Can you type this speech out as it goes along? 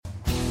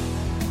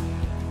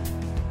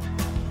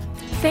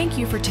Thank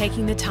you for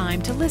taking the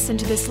time to listen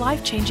to this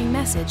life-changing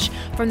message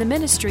from the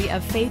ministry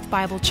of Faith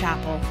Bible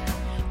Chapel.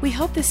 We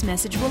hope this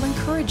message will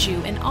encourage you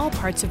in all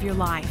parts of your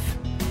life.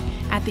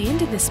 At the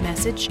end of this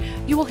message,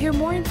 you will hear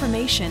more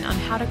information on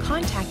how to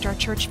contact our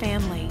church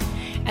family,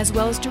 as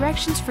well as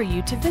directions for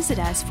you to visit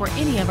us for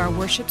any of our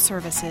worship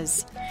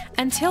services.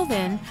 Until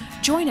then,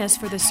 join us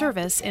for the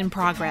service in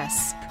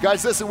progress.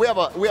 Guys, listen, we have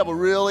a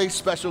really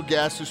special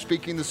guest who's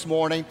speaking this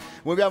morning.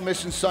 When we have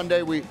Mission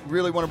Sunday, we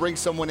really want to bring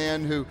someone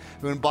in who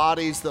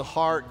embodies the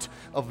heart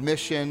of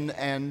mission.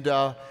 And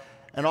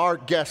our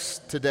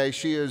guest today,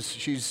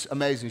 she's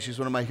amazing. She's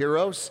one of my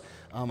heroes.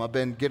 I've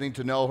been getting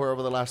to know her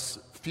over the last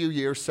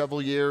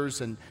several years,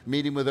 and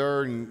meeting with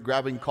her and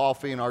grabbing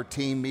coffee, and our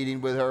team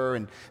meeting with her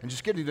and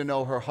just getting to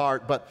know her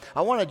heart. But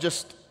I want to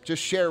just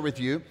share with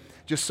you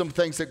just some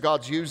things that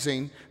God's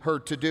using her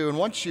to do. And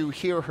once you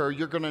hear her,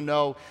 you're going to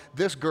know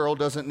this girl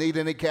doesn't need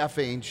any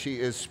caffeine. She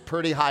is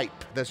pretty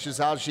hype. That's just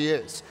how she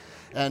is.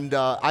 And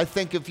I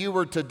think if you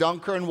were to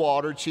dunk her in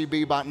water, she'd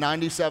be about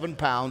 97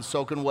 pounds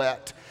soaking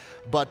wet.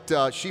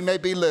 But she may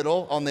be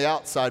little on the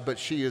outside, but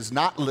she is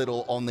not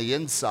little on the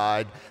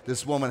inside.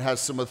 This woman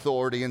has some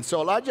authority. And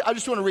so I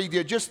just want to read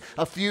you just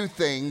a few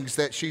things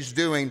that she's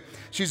doing.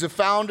 She's a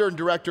founder and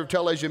director of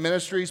Tel-Asia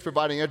Ministries,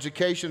 providing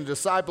education and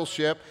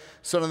discipleship,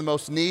 some of the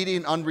most needy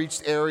and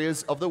unreached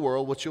areas of the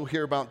world, which you'll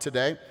hear about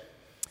today.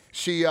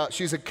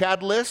 She's a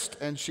catalyst,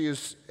 and she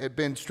has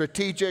been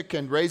strategic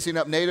in raising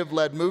up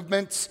native-led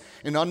movements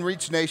in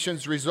unreached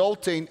nations,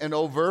 resulting in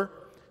over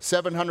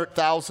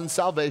 700,000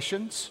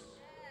 salvations.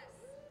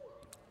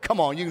 Come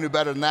on, you can do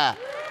better than that.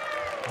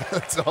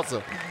 That's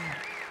awesome.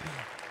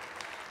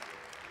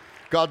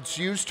 God's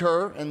used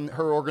her and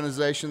her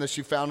organization that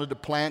she founded to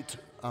plant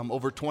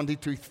over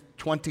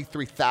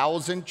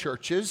 23,000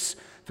 churches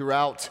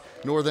throughout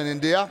northern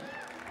India.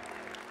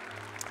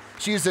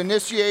 She's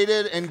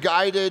initiated and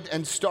guided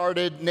and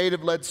started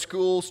native-led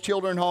schools,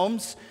 children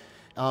homes,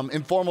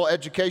 informal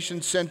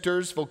education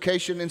centers,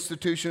 vocation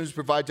institutions,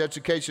 provides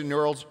education,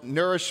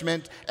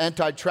 nourishment,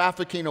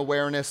 anti-trafficking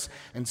awareness,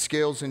 and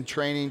skills and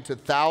training to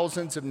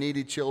thousands of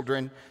needy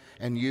children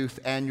and youth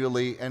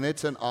annually. And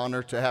it's an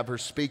honor to have her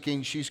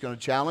speaking. She's going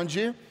to challenge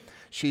you.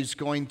 She's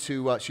going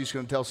to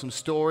tell some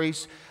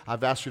stories.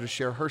 I've asked her to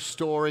share her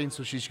story, and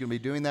so she's going to be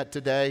doing that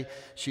today.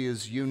 She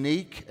is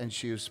unique and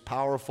she is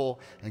powerful.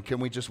 And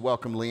can we just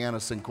welcome Leanna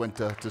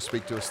Cinquenta to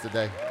speak to us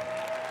today?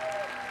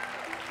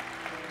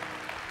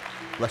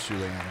 Bless you,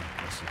 Leanna.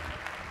 Bless you.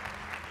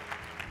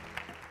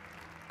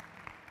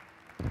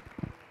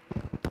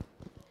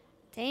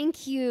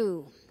 Thank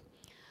you.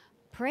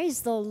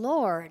 Praise the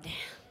Lord.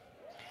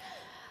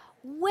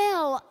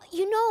 Well,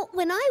 you know,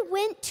 when I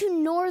went to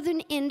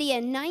northern India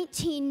in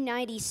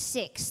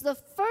 1996, one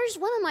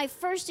of my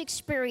first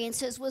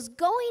experiences was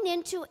going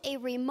into a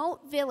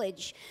remote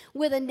village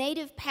with a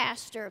native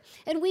pastor.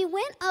 And we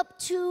went up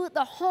to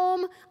the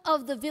home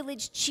of the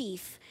village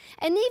chief.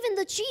 And even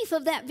the chief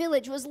of that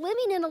village was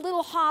living in a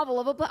little hovel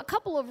of a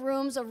couple of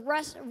rooms of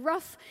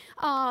rough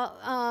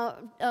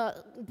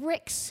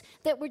bricks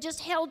that were just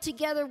held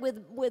together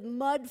with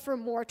mud for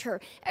mortar.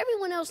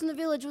 Everyone else in the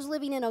village was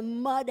living in a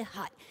mud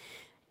hut.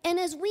 And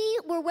as we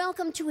were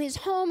welcomed to his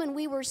home, and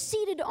we were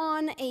seated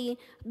on a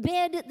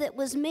bed that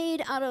was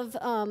made out of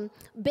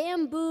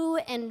bamboo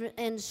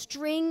and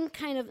string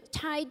kind of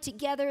tied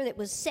together that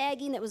was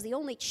sagging, that was the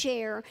only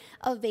chair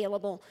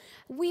available,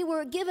 we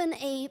were given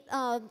a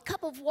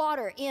cup of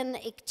water in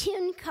a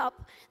tin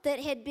cup that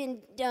had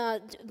been,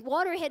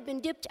 water had been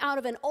dipped out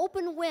of an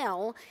open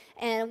well,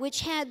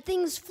 which had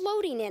things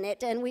floating in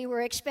it, and we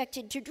were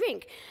expected to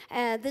drink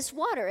this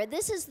water.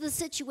 This is the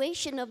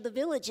situation of the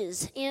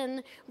villages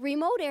in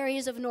remote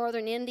areas of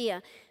northern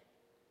India.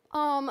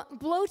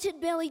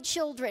 Bloated-bellied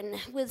children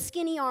with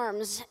skinny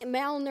arms,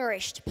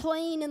 malnourished,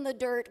 playing in the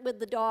dirt with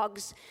the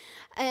dogs,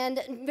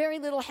 and very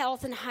little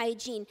health and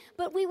hygiene.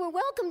 But we were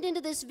welcomed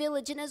into this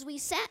village, and as we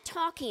sat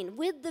talking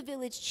with the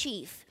village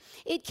chief,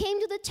 it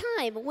came to the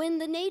time when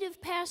the native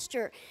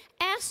pastor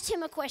asked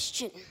him a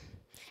question.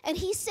 And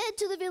he said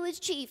to the village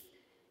chief,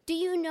 "Do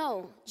you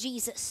know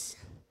Jesus?"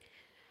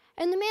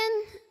 And the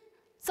man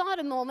thought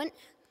a moment.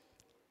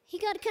 He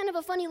got kind of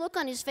a funny look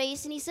on his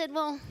face, and he said,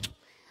 "Well,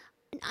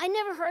 I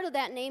never heard of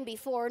that name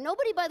before.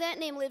 Nobody by that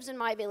name lives in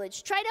my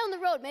village. Try down the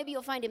road. Maybe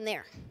you'll find him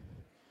there."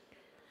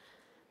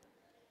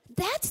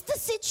 That's the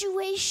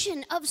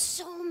situation of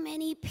so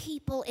many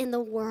people in the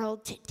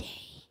world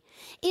today,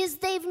 is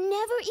they've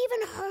never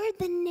even heard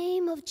the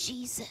name of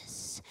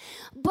Jesus.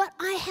 But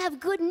I have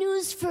good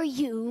news for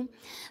you.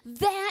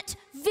 That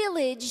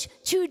village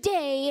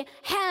today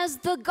has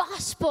the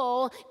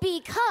gospel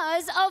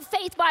because of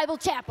Faith Bible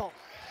Chapel.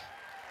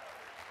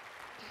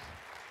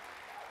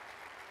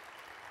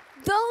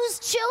 Those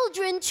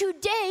children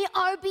today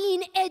are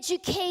being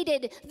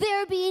educated.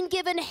 They're being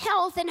given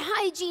health and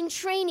hygiene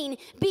training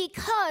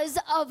because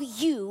of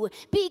you,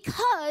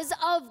 because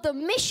of the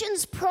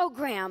missions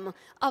program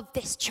of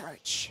this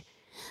church.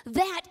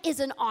 That is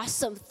an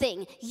awesome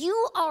thing.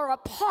 You are a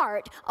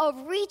part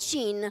of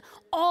reaching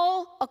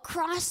all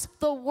across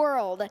the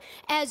world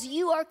as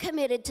you are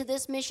committed to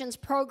this missions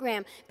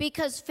program,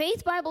 because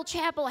Faith Bible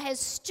Chapel has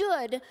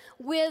stood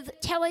with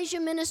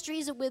Telesia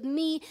Ministries and with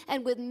me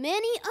and with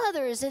many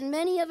others, and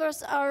many of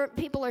us, our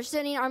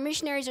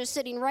missionaries are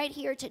sitting right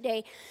here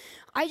today.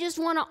 I just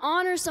want to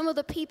honor some of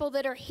the people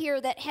that are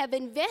here that have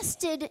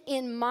invested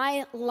in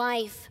my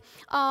life.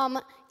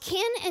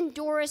 Ken and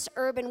Doris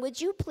Urban, would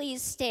you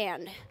please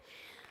stand?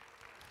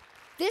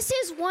 This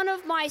is one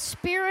of my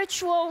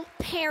spiritual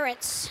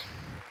parents.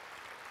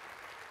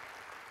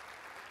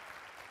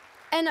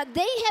 And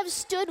they have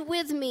stood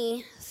with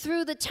me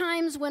through the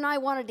times when I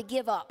wanted to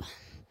give up.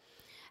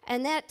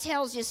 And that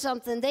tells you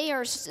something. They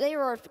are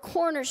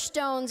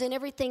cornerstones in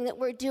everything that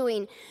we're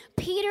doing.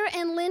 Peter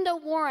and Linda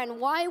Warren,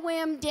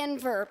 YWAM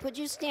Denver. Would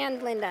you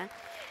stand, Linda?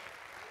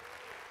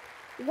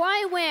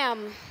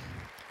 YWAM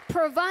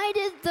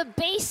provided the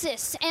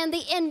basis and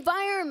the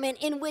environment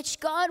in which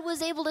God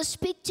was able to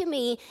speak to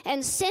me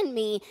and send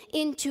me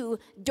into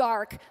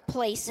dark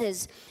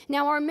places.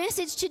 Now, our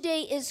message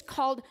today is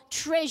called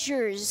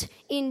Treasures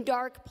in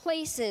Dark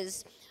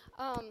Places.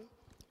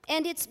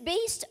 And it's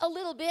based a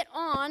little bit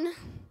on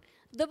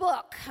the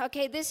book.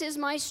 Okay, this is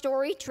my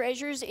story,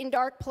 Treasures in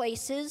Dark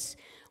Places.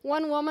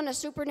 One woman, a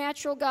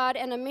supernatural God,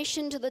 and a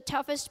mission to the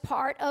toughest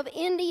part of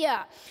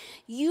India.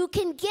 You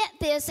can get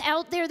this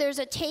out there. There's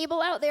a table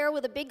out there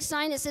with a big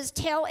sign that says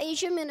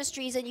Telesia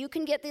Ministries, and you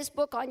can get this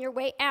book on your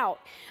way out.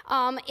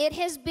 It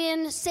has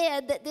been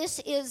said that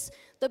this is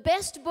the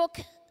best book.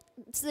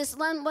 This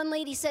one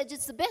lady said,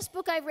 it's the best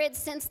book I've read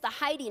since The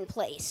Hiding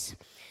Place.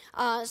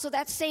 So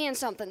that's saying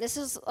something. This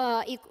is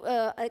a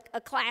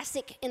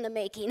classic in the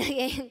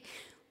making.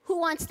 Who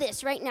wants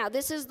this right now?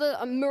 This is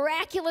a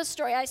miraculous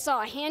story. I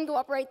saw a hand go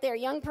up right there.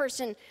 Young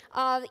person,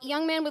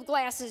 young man with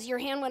glasses. Your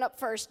hand went up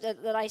first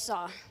that I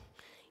saw.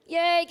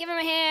 Yay, give him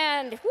a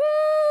hand.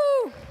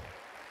 Woo!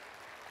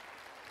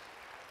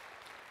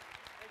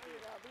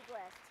 Be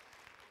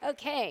blessed.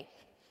 Okay.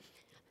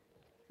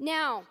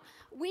 Now,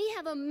 we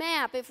have a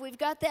map, if we've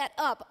got that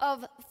up,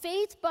 of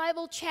Faith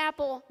Bible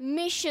Chapel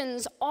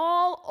missions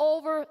all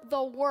over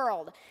the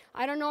world.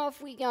 I don't know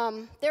if we,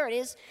 there it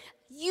is.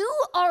 You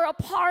are a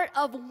part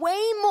of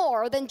way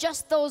more than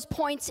just those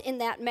points in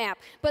that map.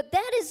 But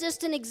that is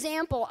just an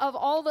example of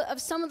of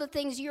some of the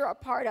things you're a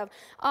part of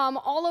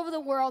all over the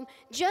world.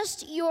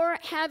 Just your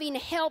having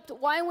helped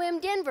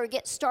YWAM Denver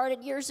get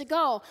started years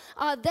ago.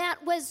 That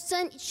was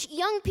sent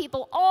young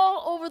people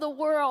all over the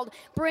world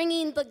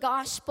bringing the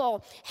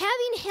gospel.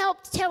 Having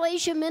helped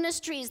Telesia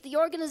Ministries, the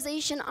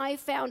organization I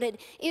founded,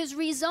 is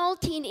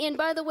resulting in,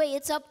 by the way,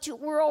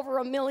 we're over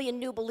 1 million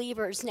new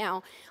believers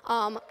now.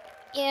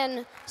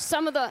 In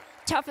some of the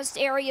toughest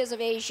areas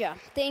of Asia.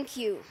 Thank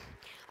you.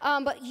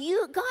 But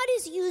God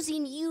is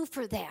using you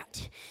for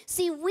that.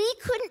 See, we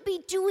couldn't be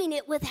doing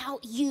it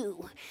without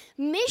you.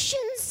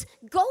 Missions,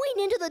 going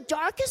into the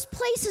darkest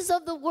places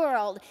of the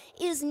world,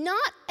 is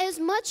not as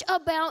much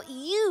about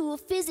you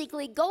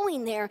physically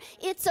going there.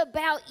 It's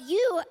about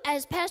you,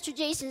 as Pastor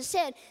Jason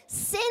said,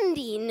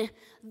 sending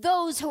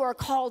those who are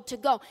called to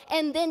go.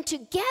 And then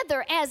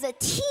together as a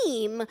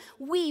team,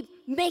 we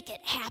make it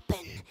happen.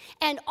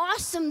 And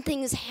awesome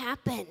things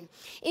happen.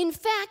 In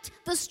fact,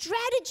 the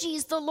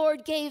strategies the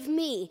Lord gave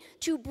me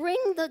to bring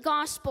the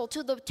gospel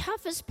to the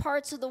toughest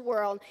parts of the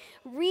world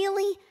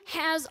really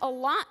has a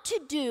lot to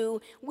do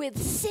with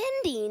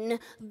sending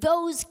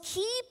those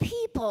key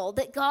people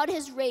that God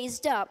has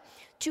raised up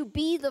to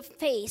be the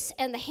face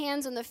and the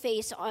hands and the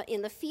face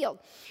in the field.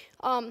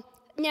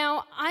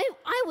 Now,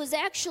 I was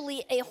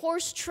actually a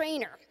horse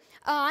trainer.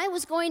 I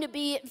was going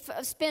to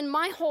spend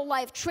my whole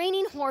life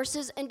training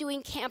horses and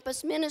doing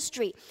campus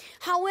ministry.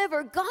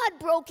 However, God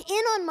broke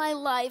in on my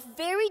life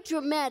very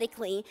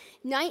dramatically,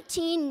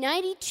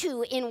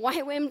 1992 in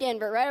YWAM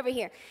Denver, right over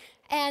here.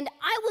 And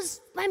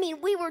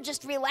we were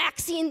just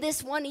relaxing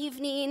this one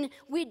evening.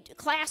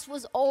 Class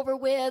was over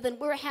with, and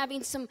we're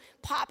having some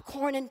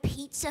popcorn and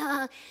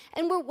pizza,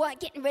 and we're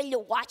getting ready to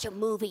watch a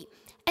movie.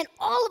 And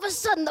all of a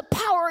sudden, the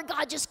power of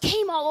God just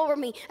came all over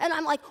me. And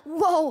I'm like,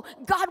 whoa,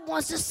 God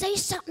wants to say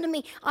something to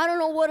me. I don't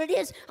know what it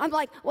is. I'm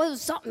like, well,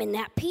 there's something in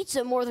that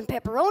pizza more than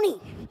pepperoni.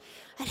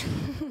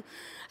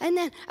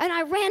 And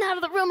I ran out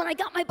of the room, and I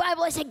got my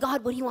Bible. I said,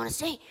 God, what do you want to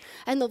say?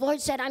 And the Lord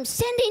said, I'm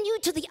sending you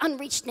to the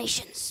unreached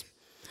nations.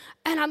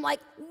 And I'm like,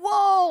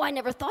 whoa, I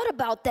never thought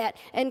about that.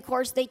 And, of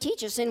course, they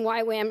teach us in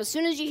YWAM, as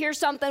soon as you hear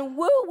something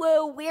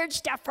woo-woo, weird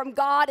stuff from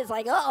God, it's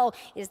like, uh-oh,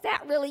 is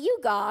that really you,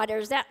 God? Or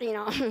is that,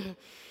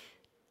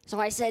 So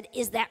I said,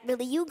 is that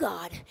really you,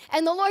 God?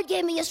 And the Lord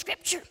gave me a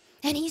scripture.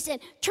 And he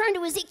said, turn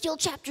to Ezekiel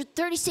chapter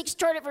 36,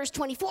 start at verse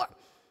 24.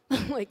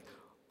 I'm like,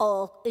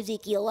 oh,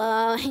 Ezekiel,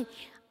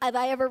 have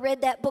I ever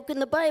read that book in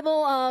the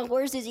Bible?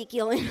 Where's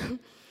Ezekiel?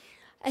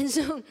 And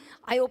so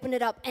I opened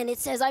it up, and it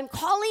says, I'm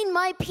calling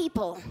my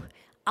people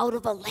out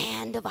of a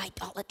land of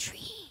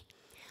idolatry.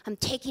 I'm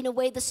taking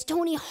away the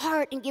stony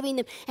heart and giving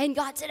them. And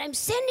God said, I'm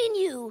sending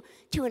you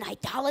to an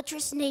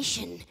idolatrous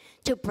nation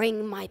to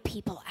bring my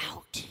people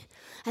out.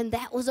 And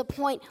that was a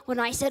point when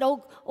I said,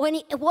 oh,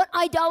 what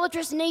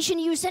idolatrous nation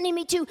are you sending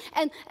me to?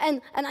 And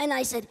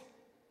I said,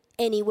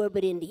 anywhere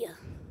but India.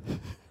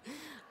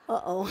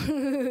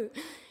 Uh-oh.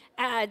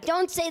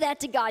 Don't say that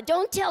to God.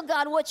 Don't tell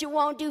God what you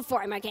won't do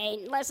for him,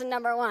 okay? Lesson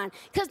number 1.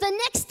 Because the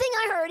next thing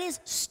I heard is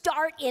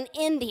start in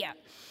India.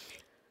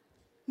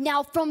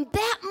 Now, from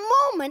that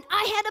moment,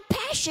 I had a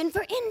passion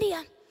for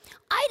India.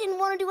 I didn't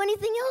want to do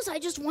anything else. I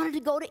just wanted to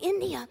go to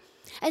India.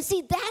 And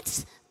see,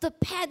 that's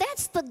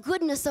the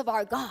goodness of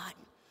our God.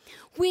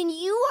 When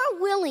you are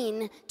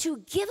willing to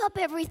give up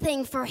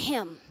everything for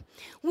him,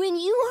 when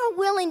you are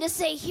willing to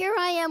say, here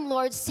I am,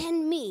 Lord,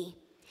 send me,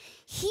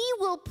 he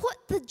will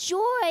put the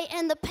joy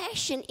and the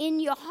passion in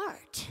your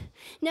heart.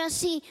 Now,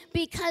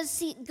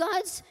 because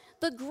God's,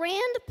 the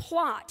grand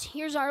plot,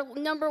 here's our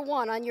number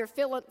 1 on your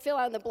fill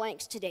out in the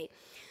blanks today.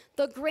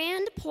 The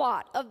grand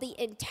plot of the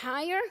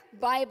entire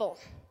Bible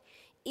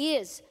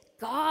is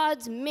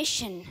God's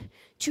mission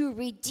to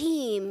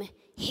redeem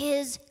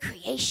his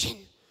creation.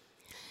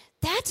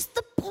 That's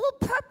the whole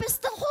purpose,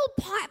 the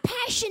whole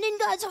passion in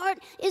God's heart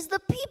is the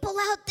people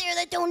out there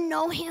that don't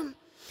know him.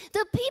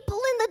 The people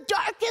in the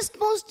darkest,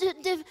 most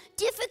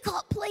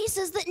difficult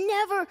places that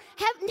never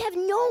have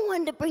no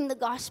one to bring the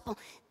gospel.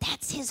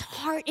 That's his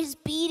heart is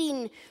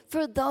beating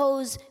for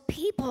those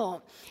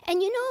people.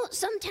 And you know,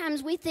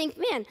 sometimes we think,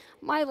 man,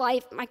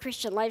 my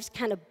Christian life's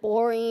kind of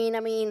boring. I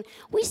mean,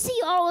 we see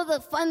all of the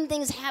fun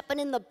things happen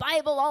in the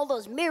Bible, all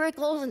those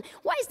miracles, and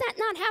why is that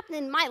not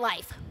happening in my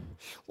life?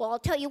 Well, I'll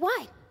tell you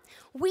why.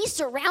 We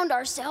surround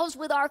ourselves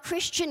with our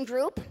Christian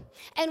group,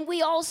 and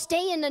we all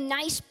stay in the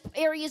nice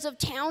areas of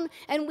town,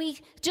 and we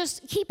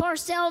just keep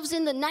ourselves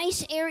in the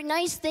nice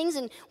things,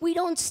 and we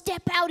don't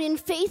step out in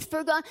faith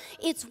for God.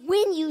 It's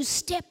when you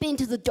step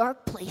into the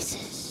dark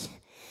places,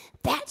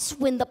 that's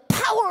when the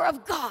power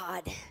of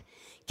God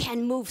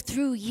can move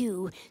through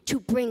you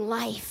to bring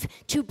life,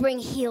 to bring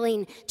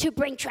healing, to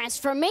bring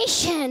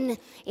transformation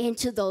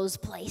into those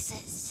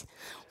places.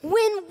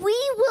 When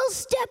we will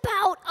step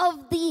out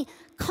of the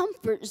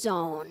comfort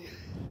zone,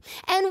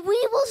 and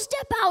we will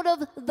step out of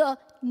the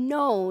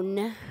known,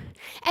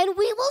 and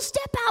we will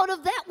step out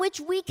of that which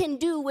we can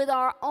do with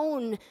our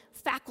own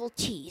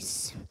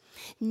faculties.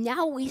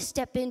 Now we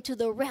step into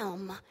the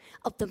realm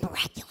of the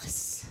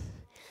miraculous.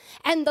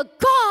 And the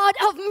God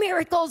of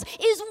miracles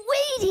is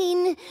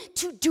waiting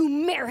to do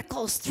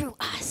miracles through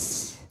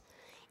us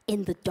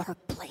in the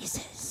dark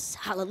places.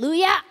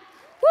 Hallelujah.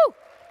 Woo!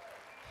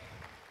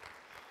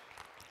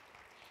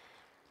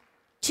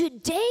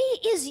 Today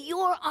is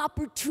your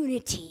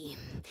opportunity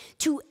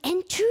to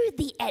enter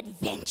the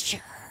adventure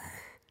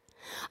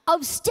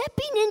of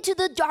stepping into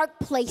the dark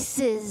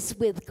places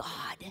with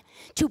God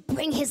to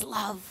bring his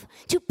love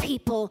to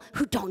people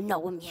who don't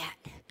know him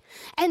yet.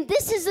 And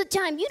this is the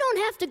time. You don't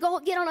have to go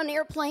get on an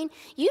airplane.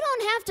 You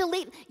don't have to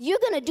leave. You're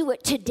going to do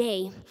it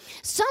today.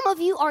 Some of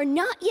you are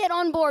not yet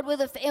on board with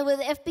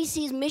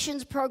FBC's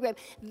missions program.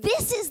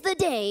 This is the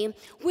day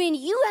when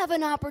you have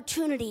an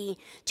opportunity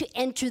to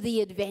enter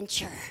the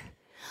adventure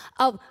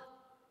of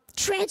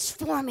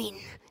transforming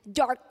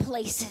dark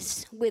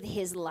places with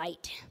his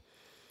light.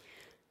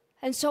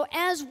 And so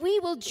as we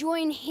will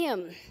join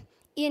him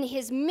in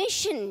his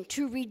mission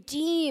to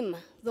redeem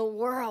the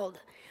world,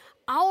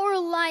 our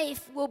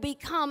life will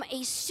become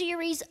a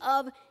series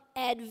of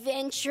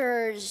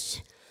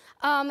adventures.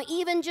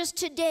 Even just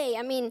today,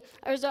 I mean,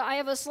 I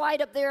have a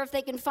slide up there if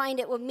they can find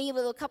it with me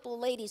with a couple of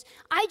ladies.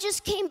 I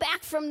just came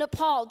back from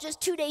Nepal just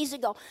 2 days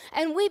ago,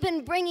 and we've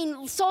been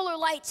bringing solar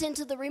lights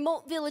into the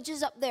remote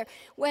villages up there.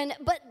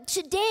 But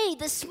today,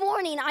 this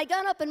morning, I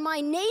got up and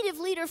my native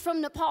leader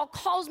from Nepal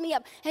calls me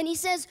up, and he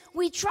says,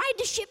 we tried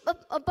to ship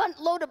a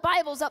load of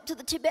Bibles up to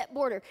the Tibet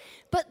border,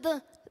 but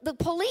the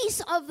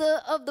police of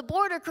the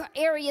border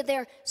area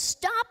there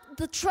stopped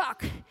the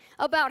truck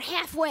about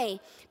halfway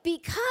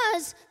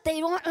because they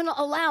don't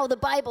allow the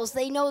Bibles.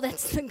 They know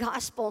that's the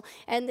gospel,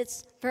 and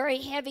it's very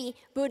heavy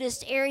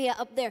Buddhist area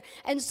up there.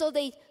 And so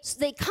they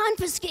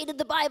confiscated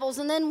the Bibles,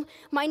 and then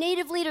my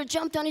native leader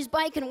jumped on his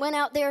bike and went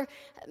out there,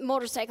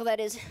 motorcycle that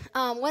is,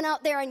 went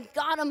out there and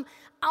got them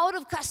out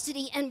of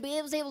custody and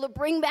was able to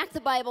bring back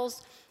the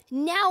Bibles.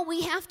 Now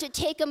we have to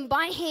take them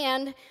by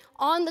hand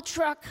on the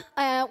truck,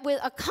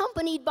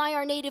 accompanied by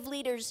our native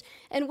leaders,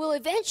 and we'll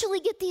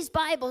eventually get these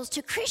Bibles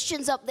to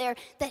Christians up there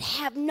that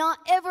have not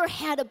ever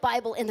had a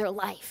Bible in their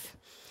life.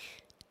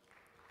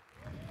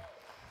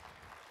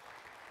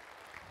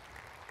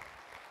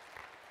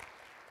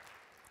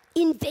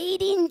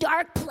 Invading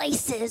dark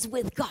places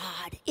with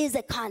God is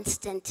a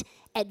constant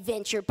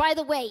adventure. By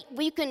the way,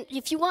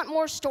 if you want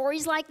more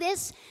stories like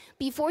this,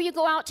 before you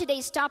go out today,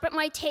 stop at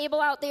my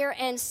table out there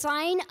and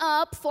sign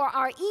up for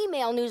our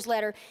email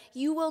newsletter.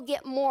 You will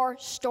get more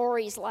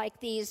stories like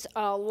these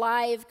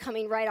live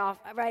coming right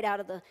out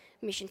of the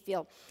mission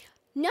field.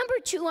 Number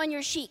 2 on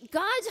your sheet,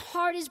 God's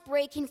heart is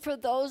breaking for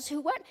those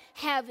who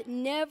have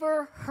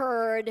never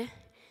heard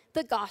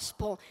the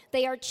gospel.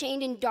 They are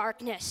chained in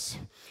darkness.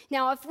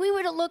 Now, if we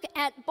were to look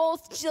at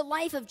both the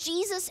life of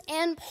Jesus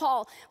and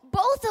Paul,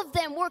 both of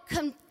them were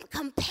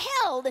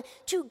compelled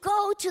to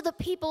go to the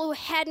people who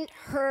hadn't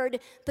heard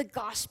the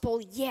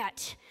gospel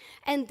yet.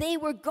 And they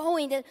were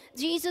going to,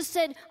 Jesus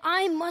said,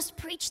 I must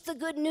preach the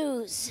good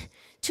news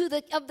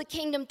of the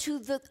kingdom to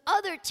the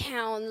other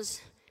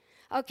towns.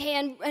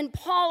 Okay, and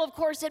Paul, of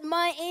course, said,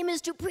 my aim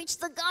is to preach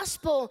the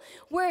gospel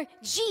where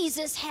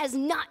Jesus has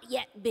not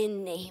yet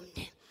been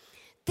named.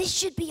 This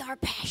should be our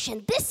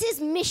passion. This is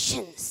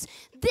missions.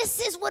 This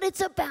is what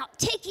it's about,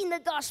 taking the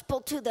gospel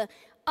to the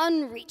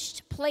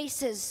unreached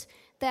places,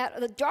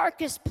 the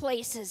darkest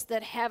places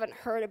that haven't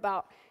heard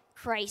about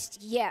Christ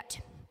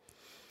yet.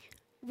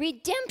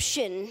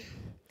 Redemption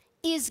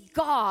is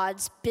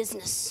God's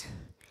business.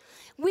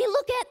 We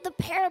look at the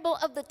parable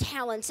of the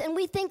talents and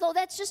we think, oh,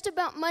 that's just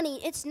about money.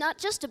 It's not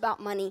just about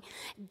money.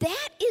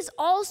 That is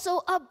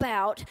also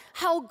about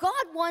how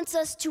God wants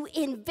us to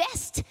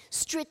invest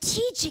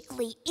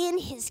strategically in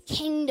his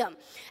kingdom.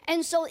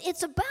 And so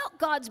it's about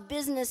God's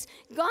business.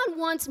 God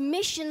wants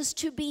missions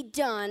to be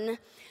done,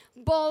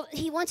 but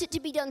he wants it to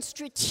be done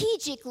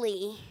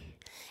strategically.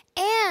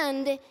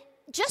 And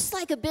just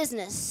like a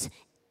business,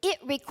 it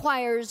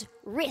requires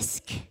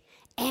risk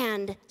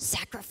and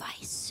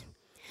sacrifice.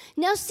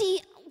 Now, see,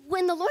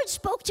 when the Lord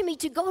spoke to me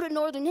to go to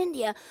northern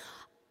India,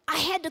 I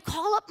had to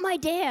call up my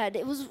dad.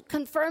 It was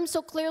confirmed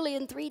so clearly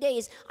in 3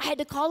 days. I had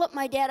to call up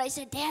my dad. I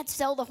said, Dad,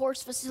 sell the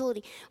horse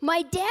facility.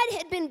 My dad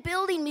had been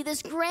building me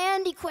this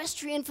grand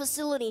equestrian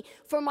facility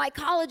for my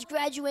college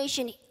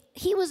graduation.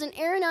 He was an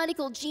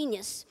aeronautical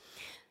genius,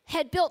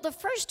 had built the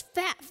first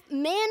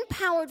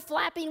man-powered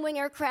flapping wing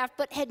aircraft,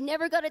 but had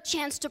never got a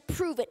chance to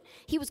prove it.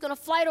 He was going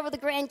to fly it over the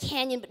Grand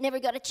Canyon, but never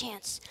got a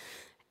chance.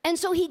 And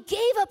so he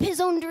gave up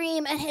his own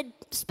dream and had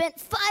spent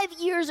 5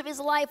 years of his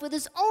life with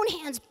his own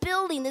hands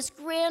building this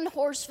grand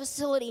horse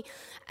facility.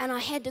 And I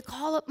had to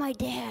call up my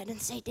dad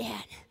and say,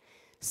 Dad,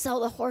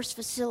 sell the horse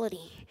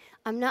facility.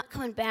 I'm not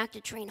coming back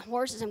to train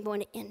horses. I'm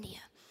going to India.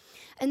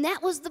 And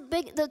that was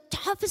the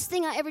toughest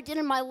thing I ever did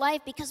in my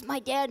life because my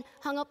dad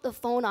hung up the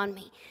phone on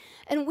me.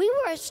 And we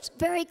were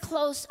very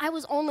close. I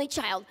was only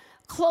child,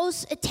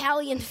 close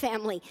Italian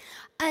family.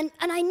 And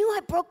I knew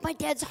I broke my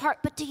dad's heart,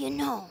 but do you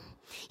know?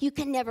 You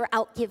can never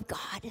outgive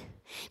God.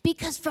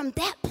 Because from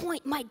that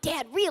point, my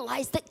dad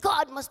realized that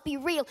God must be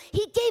real.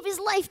 He gave his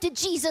life to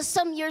Jesus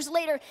some years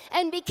later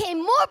and became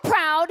more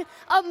proud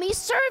of me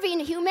serving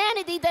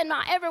humanity than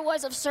I ever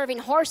was of serving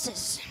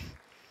horses.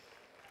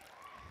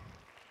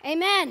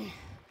 Amen.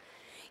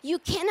 You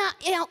cannot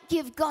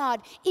outgive God.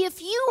 If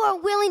you are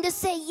willing to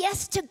say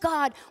yes to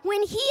God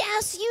when he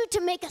asks you to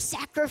make a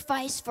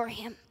sacrifice for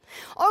him,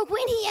 or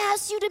when he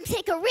asks you to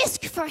take a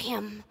risk for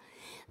him,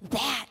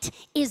 that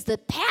is the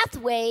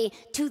pathway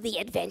to the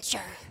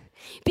adventure.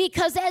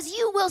 Because as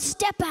you will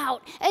step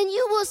out and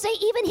you will say,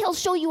 even he'll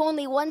show you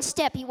only one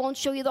step, he won't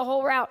show you the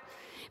whole route.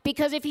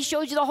 Because if he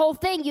showed you the whole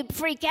thing, you'd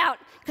freak out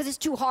because it's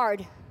too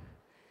hard.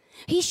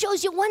 He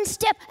shows you one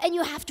step and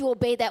you have to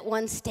obey that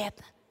one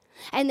step.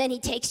 And then he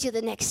takes you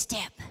the next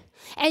step.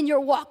 And you're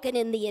walking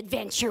in the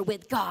adventure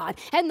with God.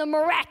 And the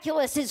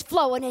miraculous is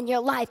flowing in your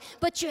life.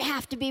 But you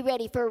have to be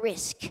ready for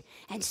risk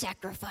and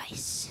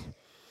sacrifice.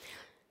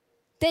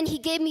 Then he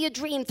gave me a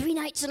dream. 3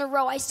 nights in a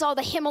row, I saw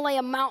the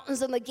Himalaya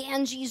mountains and the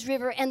Ganges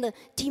River and the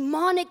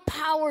demonic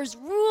powers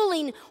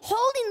ruling,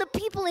 holding the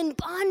people in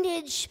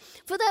bondage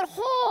for that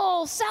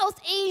whole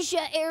South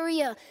Asia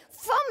area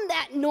from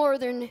that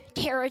northern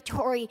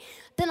territory.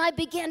 Then I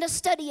began to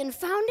study and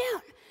found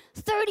out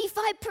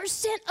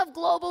 35% of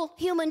global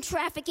human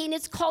trafficking.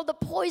 It's called the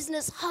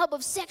poisonous hub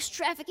of sex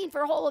trafficking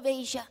for whole of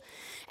Asia.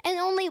 And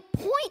only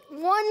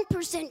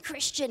 0.1%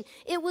 Christian.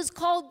 It was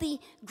called the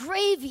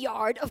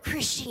graveyard of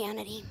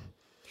Christianity.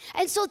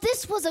 And so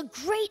this was a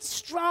great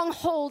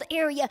stronghold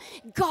area.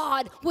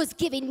 God was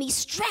giving me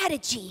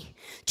strategy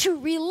to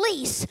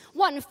release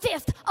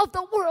 1/5 of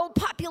the world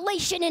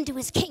population into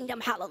his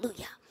kingdom.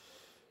 Hallelujah.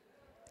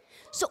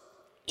 So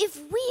if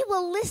we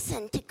will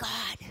listen to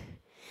God,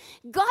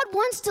 God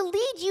wants to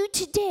lead you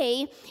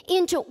today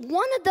into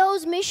one of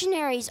those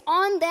missionaries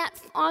on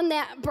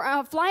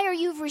that flyer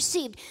you've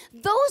received.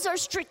 Those are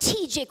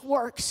strategic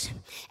works.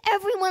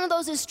 Every one of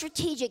those is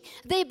strategic.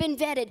 They've been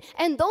vetted.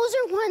 And those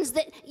are ones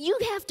that you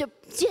have to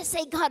just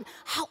say, God,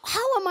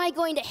 how am I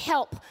going to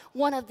help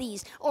one of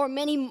these? Or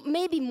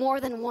maybe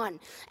more than one.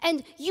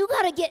 And you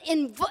got to get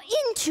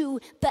into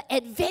the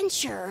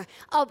adventure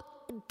of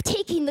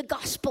taking the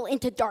gospel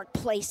into dark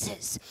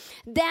places.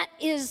 That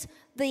is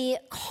the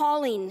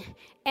calling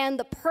and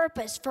the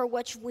purpose for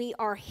which we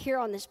are here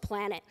on this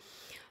planet.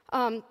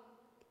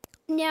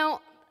 Now,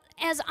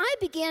 as I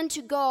began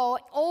to go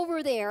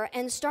over there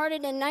and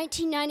started in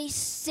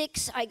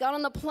 1996, I got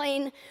on the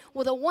plane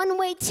with a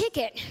one-way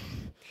ticket.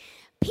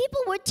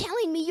 People were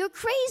telling me, you're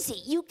crazy.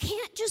 You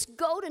can't just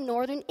go to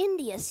northern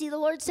India. See, the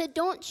Lord said,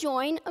 don't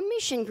join a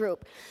mission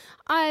group.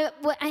 I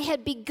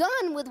had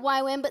begun with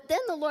YWAM, but then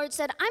the Lord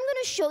said, I'm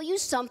going to show you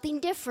something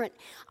different.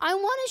 I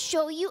want to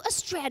show you a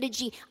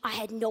strategy. I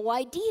had no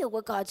idea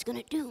what God's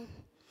going to do.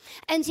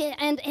 And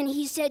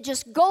he said,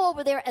 just go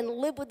over there and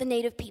live with the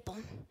native people.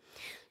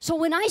 So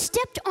when I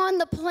stepped on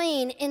the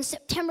plane in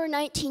September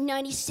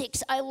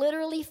 1996, I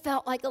literally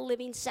felt like a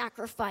living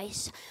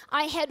sacrifice.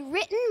 I had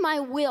written my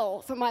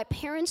will for my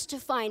parents to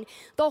find.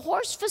 The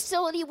horse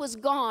facility was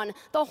gone.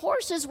 The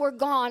horses were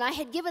gone. I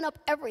had given up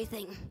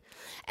everything.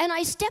 And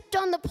I stepped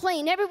on the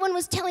plane. Everyone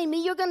was telling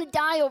me, you're going to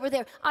die over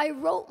there. I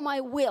wrote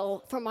my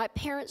will for my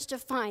parents to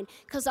find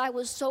because I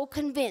was so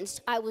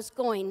convinced I was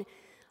going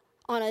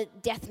on a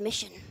death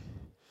mission.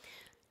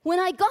 When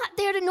I got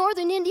there to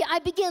northern India, I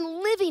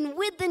began living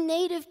with the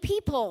native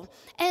people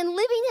and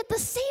living at the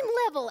same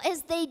level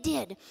as they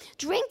did,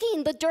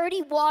 drinking the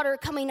dirty water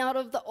coming out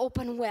of the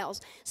open wells,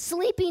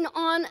 sleeping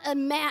on a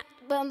mat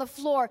on the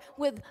floor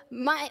with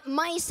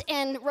mice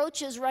and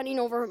roaches running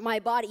over my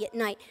body at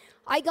night.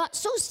 I got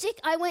so sick,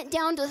 I went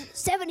down to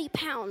 70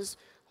 pounds.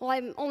 Well,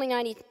 I'm only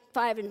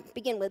 95 to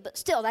begin with, but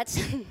still, that's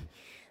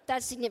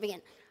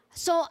significant.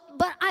 So,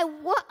 but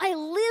I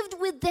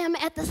lived with them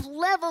at the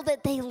level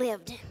that they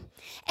lived.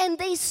 And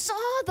they saw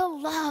the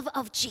love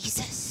of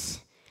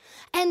Jesus.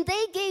 And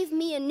they gave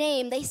me a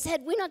name. They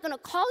said, we're not going to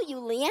call you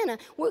Leanna.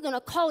 We're going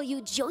to call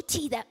you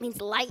Jyoti. That means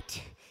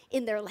light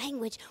in their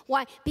language.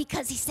 Why?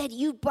 Because they said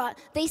you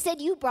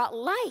brought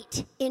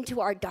light into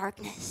our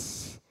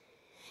darkness.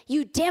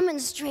 You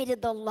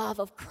demonstrated the love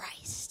of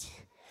Christ.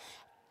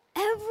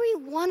 Every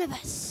one of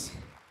us,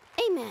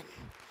 amen.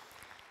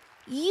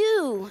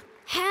 You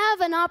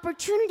have an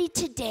opportunity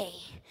today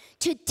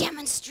to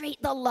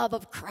demonstrate the love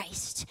of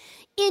Christ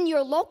in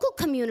your local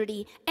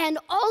community and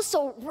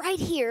also right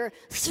here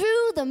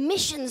through the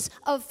missions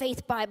of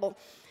Faith Bible.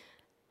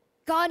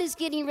 God is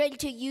getting ready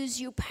to use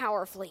you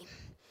powerfully.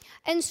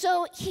 And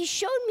so he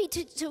showed me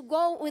to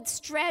go with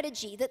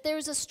strategy, that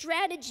there's a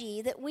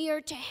strategy that we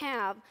are to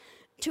have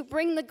to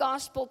bring the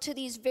gospel to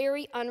these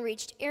very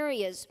unreached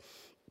areas.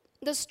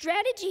 The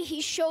strategy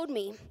he showed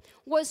me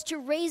was to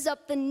raise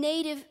up the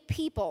native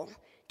people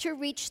to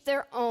reach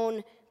their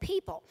own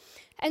people.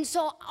 And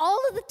so all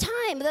of the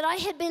time that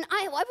everything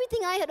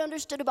I had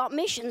understood about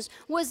missions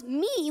was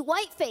me,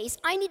 white face.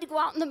 I need to go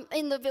out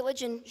in the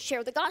village and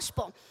share the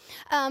gospel.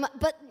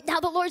 But now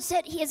the Lord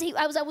said, as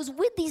I was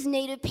with these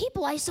native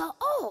people, I saw,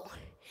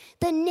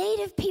 the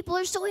native people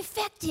are so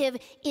effective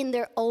in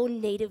their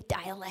own native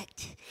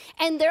dialect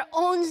and their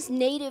own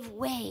native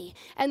way.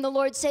 And the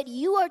Lord said,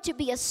 you are to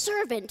be a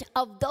servant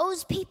of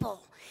those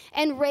people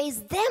and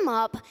raise them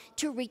up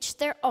to reach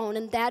their own.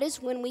 And that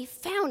is when we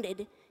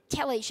founded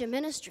Telasia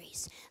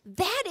Ministries.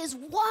 That is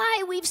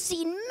why we've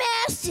seen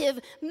massive,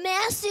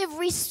 massive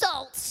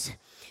results.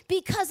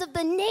 Because of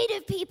the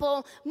native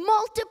people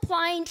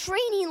multiplying,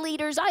 training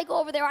leaders. I go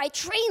over there, I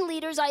train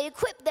leaders, I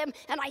equip them,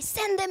 and I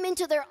send them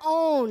into their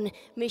own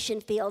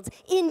mission fields.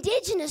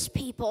 Indigenous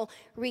people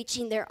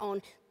reaching their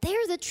own.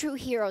 They're the true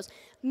heroes.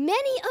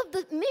 Many of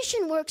the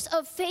mission works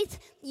of faith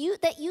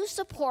that you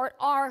support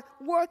are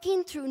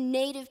working through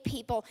native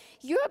people.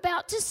 You're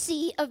about to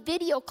see a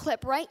video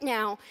clip right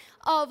now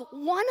of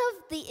one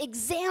of the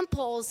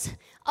examples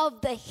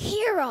of the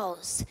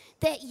heroes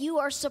that you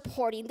are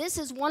supporting. This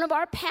is one of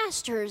our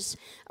pastors,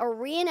 a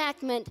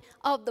reenactment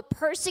of the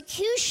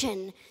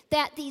persecution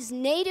that these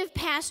native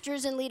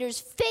pastors and leaders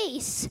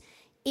face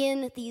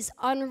in these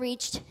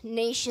unreached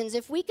nations.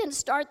 If we can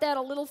start that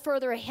a little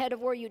further ahead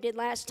of where you did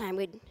last time,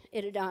 it'd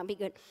be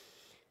good.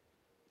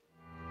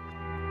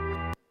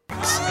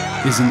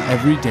 This is an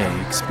everyday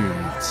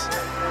experience.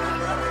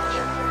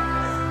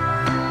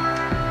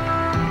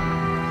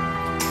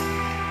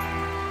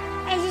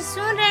 ऐसे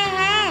सुन रहे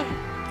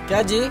हैं?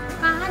 क्या जी?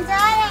 कहाँ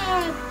जा रहे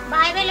हैं?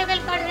 Bible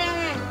पढ़ रहे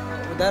हैं?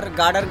 उधर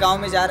गाडर गांव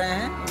में जा रहे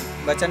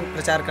हैं वचन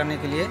प्रचार करने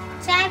के लिए।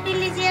 चाय पी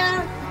लीजिए और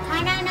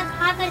खाना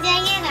खा कर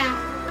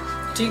जाइएगा।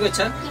 ठीक है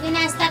अच्छा।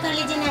 नाश्ता कर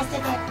लीजिए नाश्ते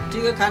कर।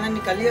 ठीक है खाना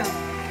निकालिए।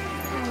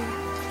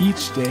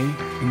 Each day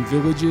in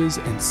villages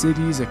and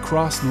cities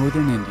across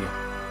northern India,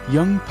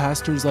 young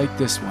pastors like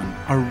this one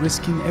are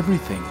risking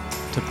everything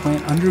to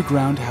plant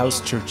underground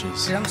house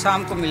churches. फिर हम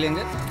शाम को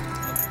मिलेंगे।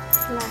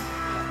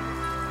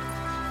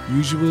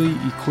 Usually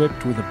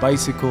equipped with a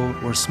bicycle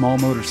or small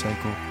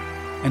motorcycle,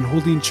 and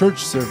holding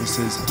church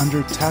services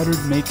under tattered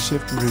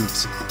makeshift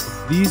roofs,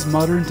 these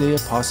modern-day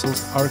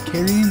apostles are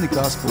carrying the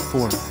gospel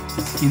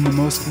forth in the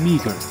most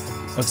meager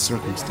of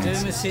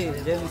circumstances.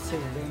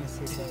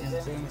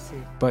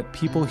 But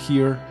people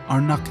here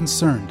are not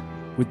concerned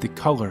with the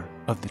color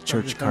of the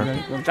church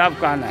carpet.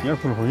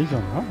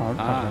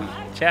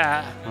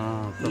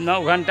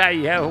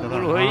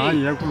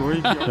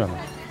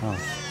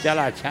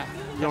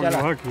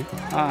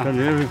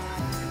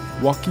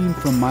 Walking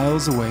from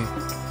miles away,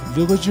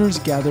 villagers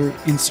gather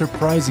in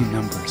surprising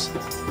numbers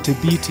to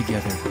be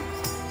together,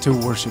 to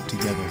worship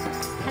together.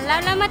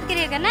 हल्ला मत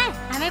करिएगा ना,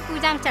 हमें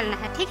पूजा में चलना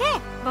है, ठीक है?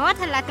 बहुत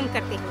हल्ला तुम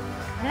करते हो,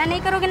 हल्ला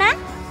नहीं करोगे ना?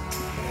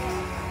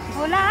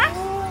 बोला?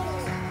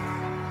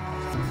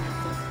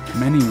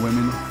 Many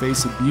women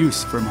face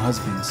abuse from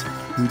husbands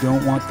who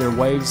don't want their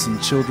wives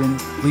and children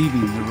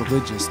leaving their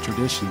religious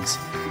traditions.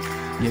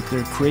 Yet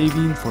their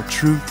craving for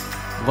truth,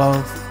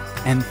 love,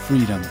 and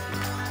freedom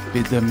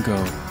bid them go.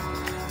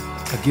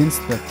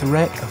 against the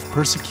threat of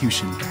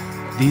persecution,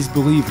 these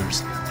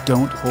believers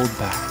don't hold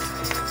back.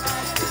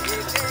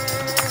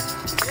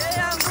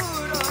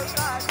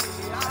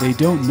 They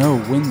don't know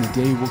when the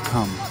day will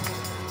come,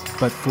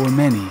 but for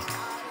many,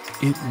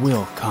 it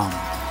will come.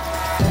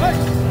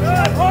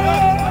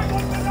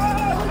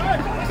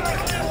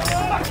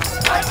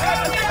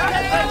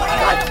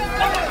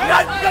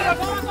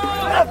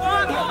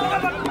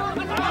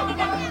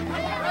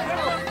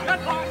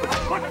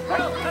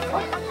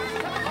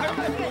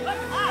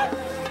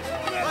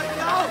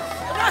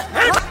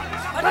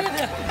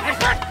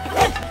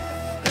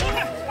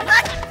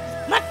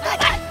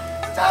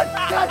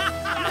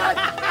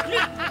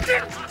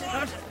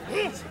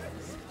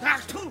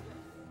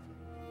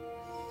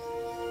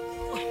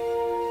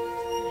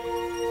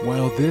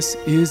 While this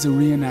is a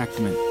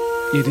reenactment,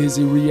 it is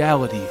a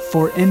reality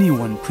for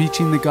anyone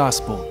preaching the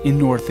gospel in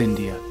North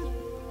India.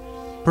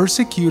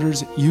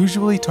 Persecutors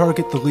usually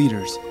target the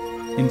leaders,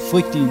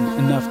 inflicting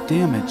enough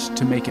damage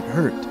to make it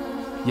hurt,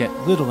 yet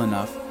little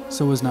enough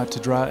so as not to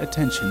draw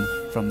attention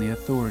from the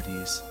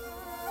authorities.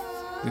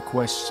 The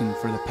question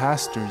for the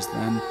pastors,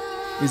 then,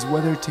 is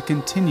whether to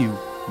continue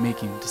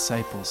making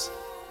disciples,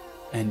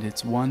 and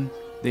it's one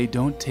they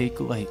don't take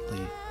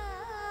lightly.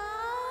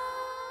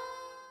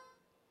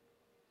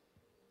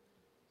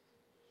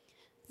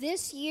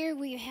 This year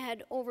we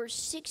had over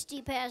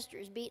 60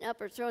 pastors beaten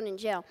up or thrown in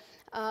jail.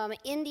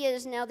 India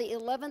is now the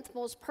 11th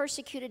most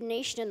persecuted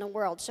nation in the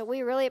world. So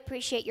we really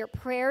appreciate your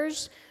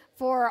prayers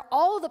for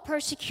all of the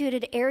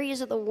persecuted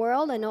areas of the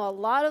world. I know a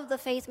lot of the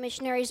faith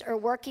missionaries are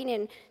working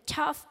in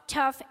tough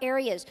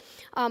areas.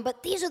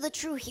 But these are the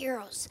true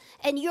heroes.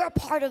 And you're a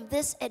part of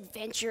this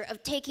adventure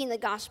of taking the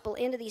gospel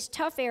into these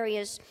tough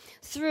areas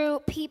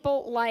through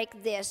people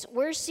like this.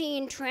 We're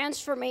seeing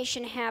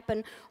transformation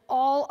happen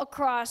all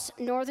across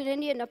northern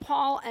India,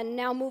 Nepal, and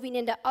now moving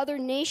into other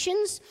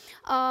nations.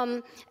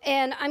 And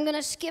I'm going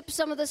to skip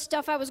some of the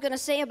stuff I was going to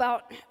say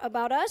about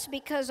us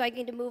because I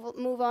need to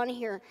move on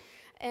here.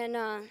 And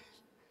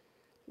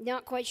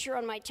not quite sure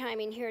on my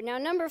timing here. Now,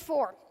 number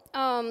 4.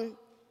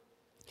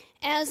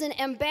 As an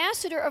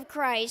ambassador of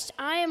Christ,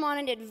 I am on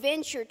an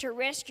adventure to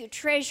rescue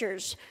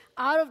treasures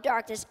out of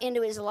darkness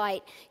into his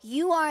light.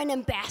 You are an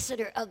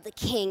ambassador of the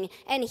King,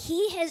 and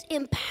he has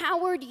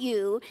empowered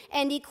you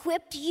and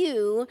equipped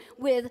you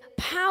with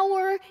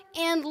power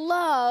and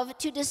love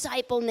to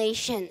disciple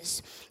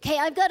nations. Okay,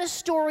 I've got a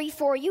story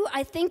for you.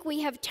 I think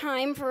we have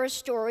time for a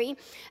story,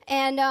 but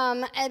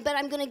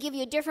I'm going to give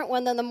you a different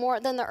one than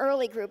the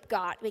early group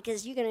got,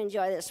 because you're going to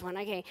enjoy this one.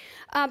 Okay,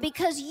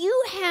 because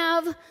you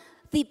have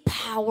the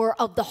power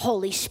of the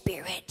Holy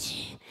Spirit.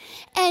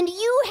 And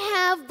you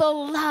have the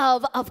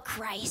love of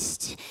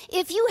Christ.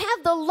 If you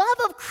have the love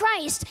of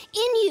Christ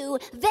in you,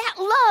 that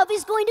love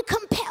is going to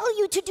compel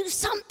you to do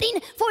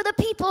something for the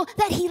people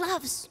that he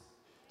loves.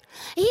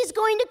 He's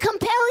going to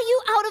compel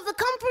you out of the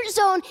comfort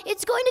zone.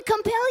 It's going to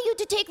compel you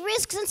to take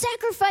risks and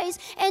sacrifice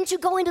and to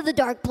go into the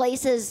dark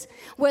places,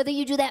 whether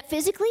you do that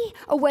physically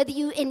or whether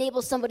you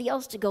enable somebody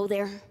else to go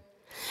there.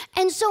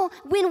 And so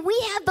when we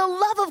have the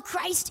love of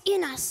Christ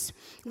in us,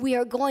 we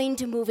are going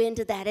to move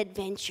into that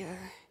adventure.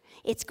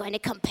 It's going to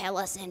compel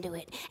us into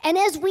it. And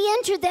as we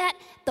enter that,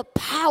 the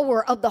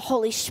power of the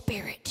Holy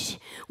Spirit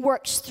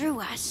works through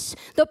us.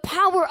 The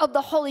power of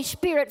the Holy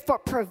Spirit for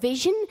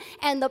provision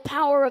and the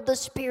power of the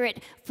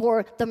Spirit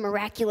for the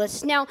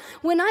miraculous. Now,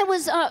 when I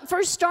was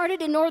first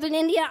started in northern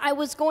India, I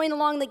was going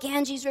along the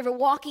Ganges River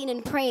walking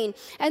and praying.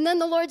 And then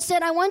the Lord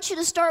said, I want you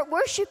to start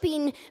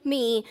worshiping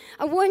me.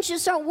 I want you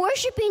to start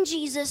worshiping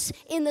Jesus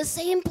in the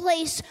same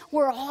place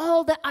where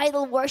all the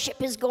idol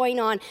worship is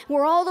going on,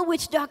 where all the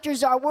witch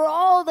doctors are, where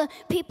all the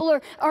people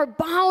are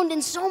bound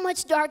in so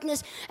much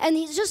darkness, and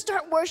you just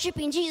start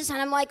worshiping Jesus. And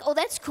I'm like, oh,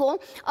 that's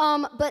cool.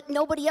 But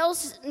nobody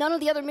else, none of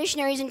the other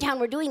missionaries in town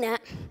were doing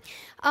that.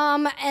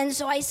 And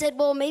so I said,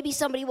 well, maybe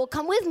somebody will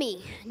come with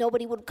me.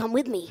 Nobody would come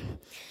with me.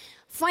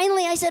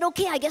 Finally, I said,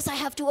 okay, I guess I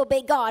have to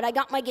obey God. I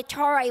got my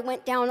guitar, I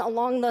went down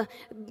along the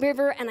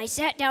river, and I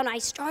sat down. I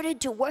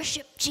started to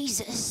worship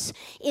Jesus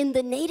in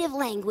the native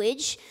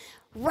language,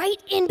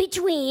 right in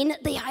between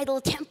the idol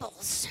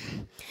temples.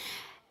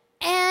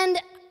 And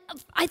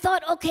I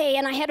thought, okay,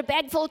 and I had a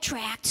bag full of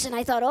tracts, and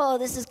I thought, oh,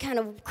 this is kind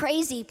of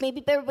crazy.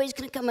 Maybe everybody's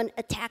going to come and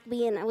attack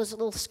me, and I was a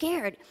little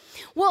scared.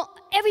 Well,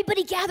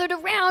 everybody gathered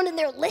around, and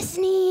they're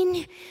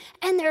listening,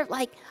 and they're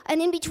like,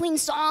 and in between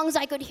songs,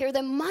 I could hear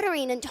them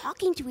muttering and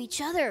talking to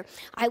each other.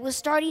 I was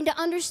starting to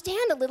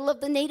understand a little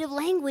of the native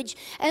language,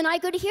 and I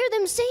could hear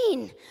them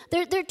saying,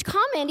 they're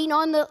commenting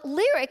on the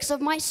lyrics of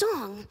my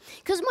song,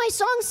 because my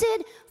song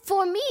said,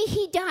 for me,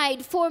 he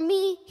died. For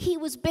me, he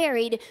was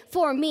buried.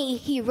 For me,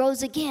 he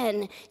rose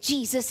again.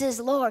 Jesus is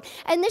Lord.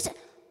 And this,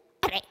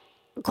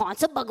 kaun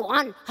sa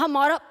Bhagwan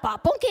hamara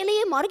paapon ke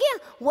liye mar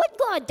gaya? What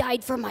God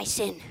died for my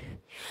sin?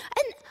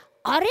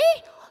 And,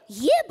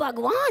 ye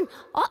Bhagwan,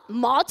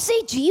 maut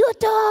se jiya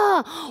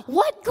tha.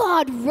 What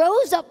God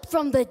rose up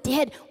from the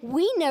dead?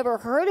 We never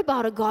heard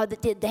about a God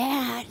that did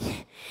that.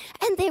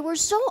 And they were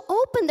so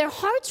open. Their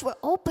hearts were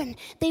open.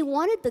 They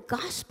wanted the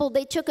gospel.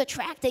 They took a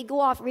tract. They go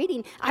off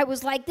reading. I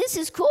was like, this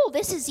is cool.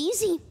 This is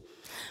easy.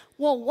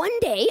 Well, one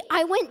day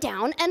I went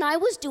down and I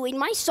was doing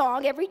my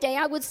song. Every day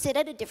I would sit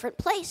at a different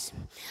place.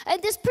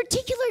 And this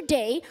particular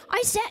day,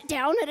 I sat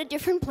down at a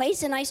different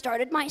place and I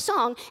started my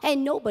song,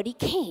 and nobody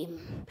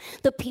came.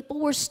 The people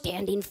were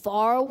standing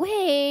far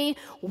away,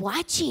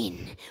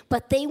 watching,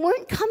 but they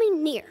weren't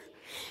coming near.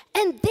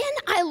 And then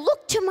I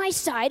looked to my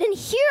side, and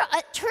here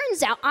it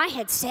turns out I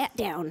had sat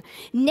down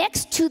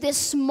next to this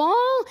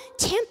small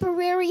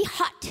temporary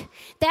hut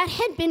that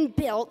had been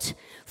built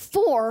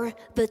for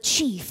the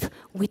chief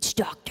witch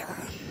doctor.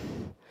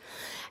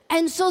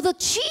 And so the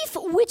chief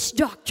witch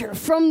doctor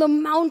from the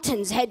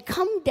mountains had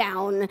come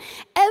down.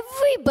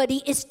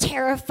 Everybody is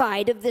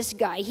terrified of this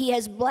guy. He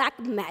has black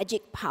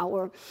magic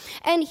power.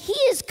 And he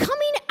is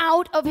coming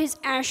out of his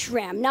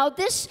ashram. Now,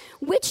 this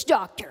witch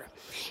doctor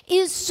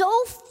is so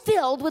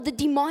filled with the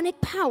demonic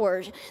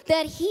powers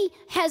that he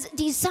has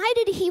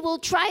decided he will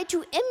try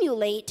to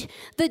emulate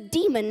the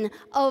demon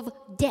of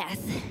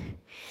death.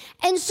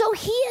 And so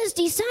he has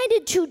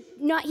decided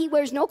he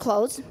wears no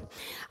clothes.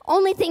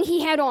 Only thing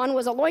he had on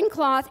was a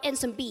loincloth and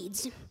some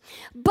beads.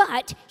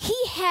 But he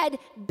had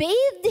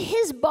bathed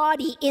his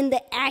body in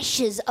the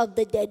ashes of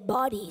the dead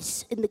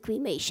bodies in the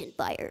cremation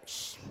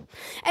fires.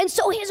 And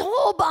so his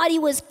whole body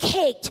was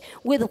caked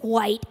with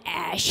white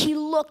ash. He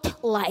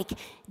looked like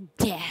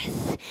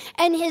death.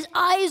 And his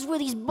eyes were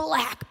these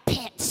black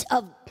pits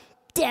of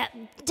death,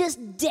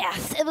 just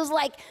death. It was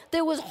like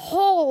there was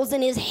holes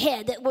in his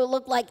head that would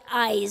look like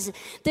eyes.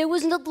 There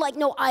was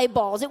no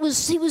eyeballs.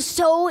 He was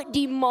so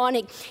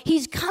demonic.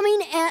 He's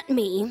coming at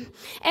me,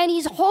 and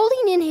he's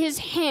holding in his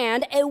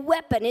hand a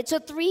weapon. It's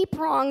a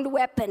 3-pronged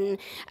weapon.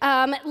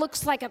 It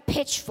looks like a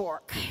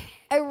pitchfork,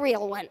 a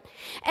real one.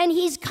 And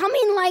he's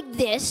coming like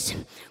this,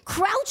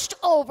 crouched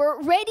over,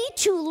 ready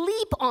to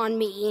leap on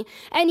me,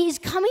 and he's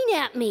coming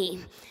at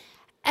me.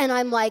 And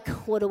I'm like,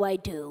 what do I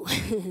do?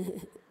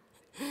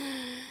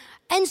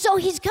 And so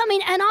he's coming,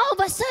 and all of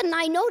a sudden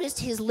I noticed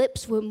his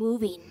lips were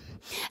moving.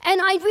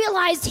 And I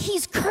realized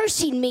he's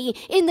cursing me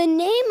in the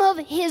name of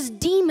his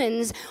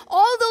demons.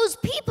 All those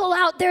people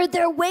out there,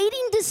 they're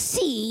waiting to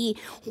see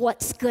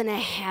what's going to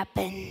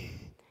happen.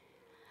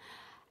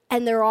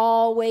 And they're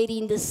all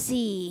waiting to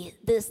see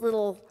this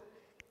little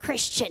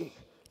Christian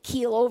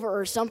keel over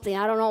or something.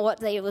 I don't know what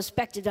they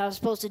expected I was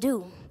supposed to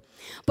do.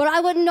 But I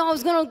wouldn't know I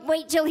was going to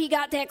wait till he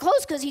got that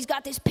close, because he's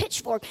got this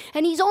pitchfork,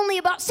 and he's only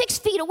about 6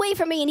 feet away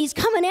from me, and he's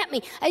coming at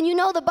me. And you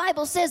know the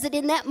Bible says that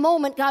in that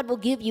moment, God will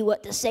give you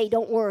what to say.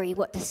 Don't worry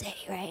what to say,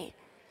 right?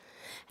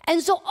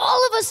 And so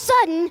all of a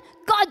sudden,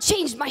 God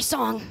changed my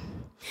song.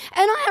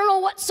 And I don't know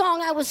what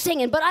song I was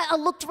singing, but I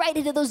looked right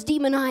into those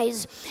demon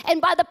eyes.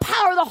 And by the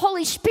power of the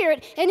Holy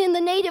Spirit and in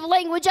the native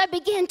language, I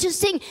began to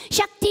sing,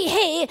 Shakti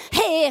He,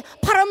 He,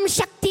 Param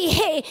Shakti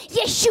He,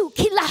 Yeshu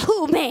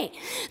Kilahume.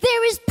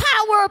 There is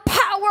power,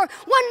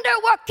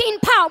 wonder-working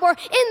power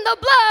in the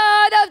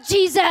blood of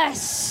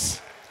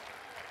Jesus.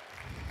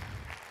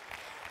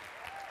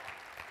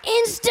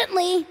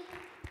 Instantly,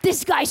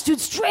 this guy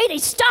stood straight. He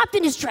stopped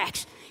in his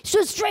tracks. He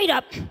stood straight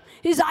up.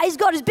 His eyes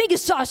got as big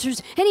as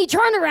saucers, and he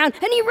turned around,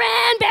 and he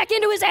ran back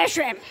into his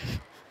ashram.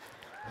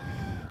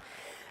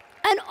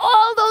 And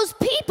all those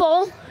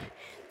people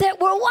that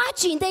were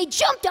watching, they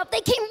jumped up, they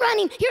came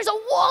running. Here's a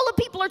wall of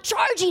people are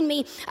charging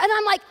me, and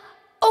I'm like,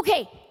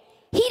 okay,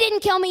 he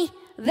didn't kill me,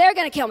 they're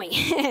gonna kill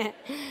me.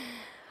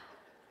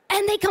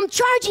 And they come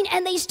charging,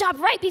 and they stop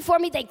right before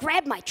me. They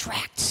grab my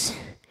tracts.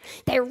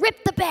 They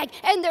ripped the bag,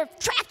 and their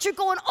tracts are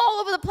going all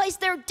over the place.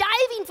 They're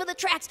diving for the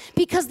tracts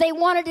because they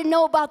wanted to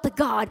know about the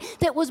God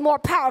that was more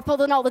powerful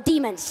than all the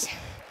demons.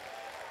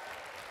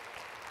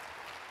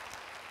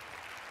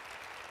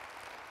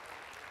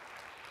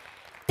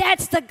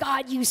 That's the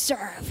God you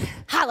serve.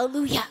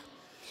 Hallelujah.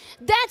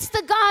 That's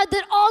the God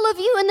that all of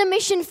you in the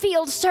mission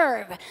field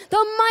serve.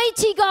 The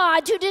mighty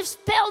God to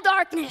dispel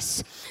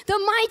darkness. The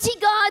mighty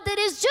God that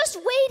is just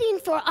waiting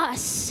for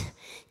us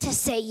to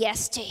say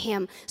yes to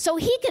him, so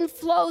he can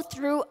flow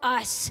through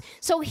us,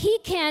 so he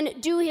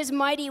can do his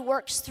mighty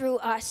works through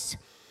us.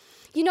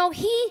 You know,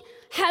 he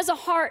has a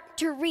heart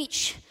to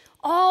reach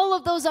all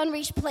of those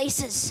unreached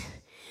places,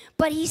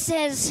 but he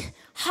says,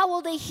 how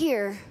will they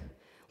hear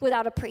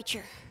without a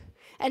preacher?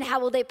 And how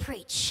will they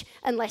preach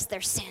unless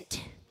they're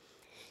sent?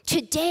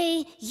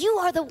 Today, you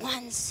are the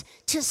ones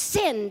to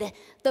send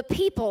the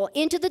people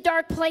into the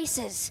dark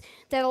places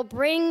that'll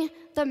bring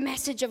the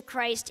message of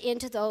Christ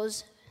into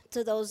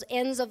to those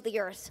ends of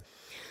the earth.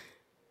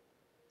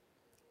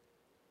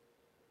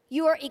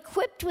 You are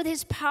equipped with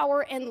his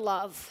power and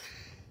love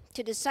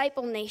to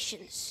disciple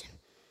nations.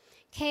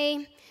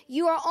 Okay?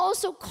 You are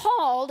also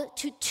called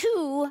to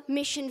 2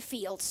 mission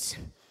fields.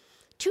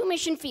 2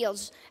 mission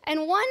fields.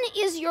 And one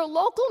is your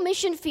local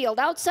mission field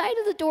outside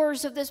of the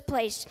doors of this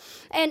place.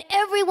 And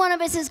every one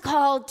of us is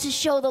called to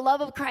show the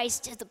love of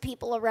Christ to the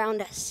people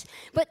around us.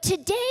 But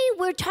today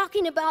we're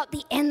talking about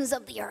the ends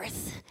of the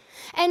earth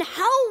and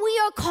how we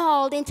are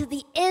called into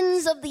the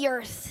ends of the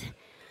earth.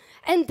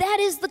 And that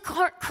is the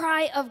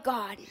cry of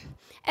God.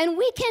 And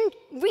we can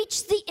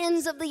reach the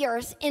ends of the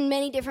earth in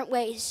many different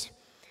ways.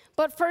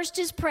 But first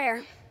is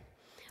prayer.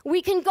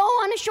 We can go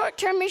on a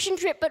short-term mission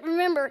trip, but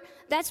remember,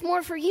 that's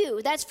more for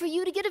you. That's for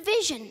you to get a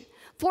vision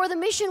for the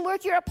mission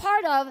work you're a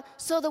part of,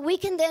 so that we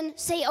can then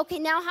say, okay,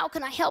 now how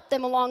can I help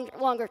them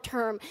longer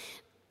term?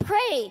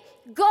 Pray,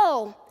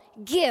 go,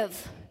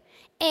 give,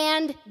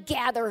 and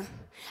gather.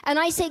 And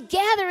I say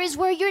gather is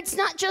where it's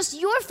not just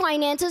your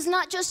finances,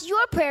 not just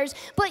your prayers,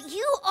 but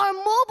you are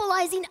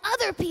mobilizing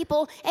other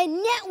people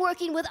and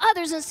networking with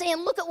others and saying,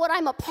 look at what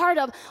I'm a part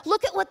of.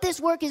 Look at what this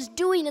work is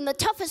doing in the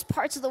toughest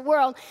parts of the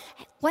world.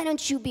 Why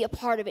don't you be a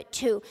part of it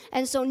too?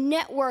 And so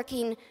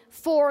networking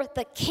for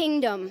the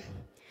kingdom.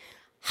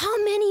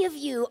 How many of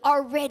you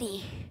are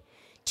ready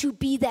to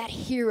be that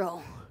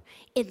hero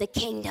in the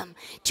kingdom?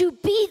 To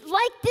be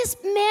like this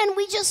man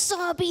we just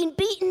saw being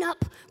beaten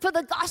up for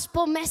the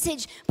gospel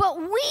message.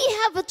 But we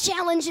have a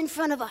challenge in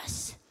front of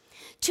us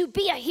to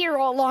be a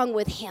hero along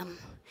with him.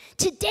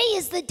 Today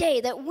is the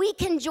day that we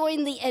can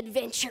join the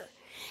adventure,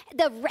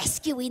 the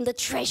rescuing the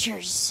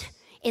treasures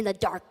in the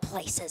dark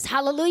places.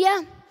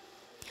 Hallelujah.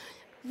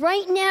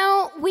 Right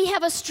now, we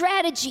have a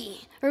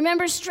strategy.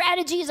 Remember,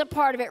 strategy is a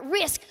part of it.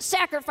 Risk,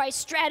 sacrifice,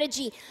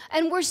 strategy.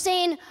 And we're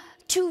saying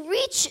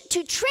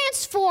to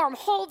transform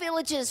whole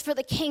villages for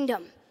the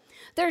kingdom.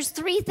 There's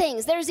three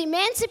things. There's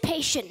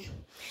emancipation.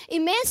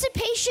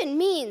 Emancipation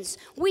means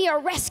we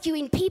are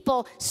rescuing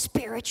people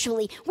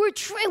spiritually. We're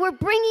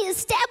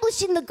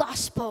establishing the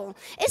gospel,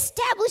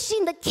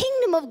 establishing the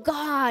kingdom of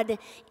God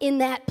in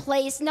that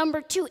place. Number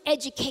two,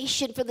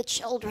 education for the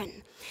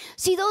children.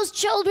 See, those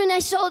children I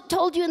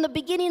told you in the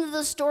beginning of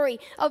the story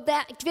of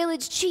that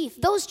village chief,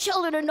 those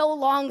children are no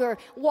longer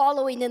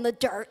wallowing in the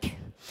dirt.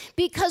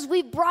 Because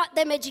we brought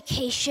them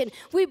education,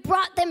 we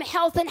brought them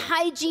health and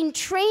hygiene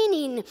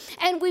training,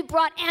 and we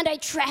brought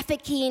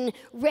anti-trafficking,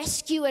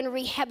 rescue, and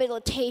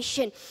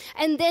rehabilitation.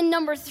 And then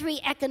number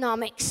three,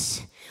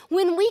 economics.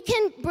 When we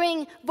can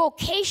bring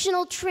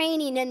vocational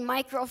training and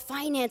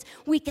microfinance,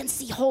 we can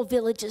see whole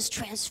villages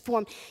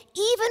transformed.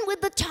 Even with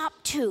the top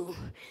two,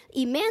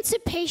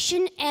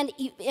 emancipation and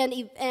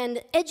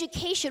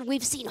education,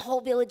 we've seen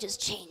whole villages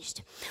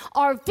changed.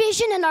 Our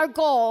vision and our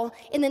goal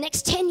in the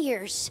next 10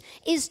 years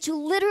is to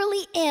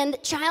literally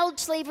end child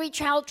slavery,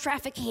 child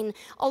trafficking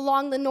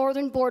along the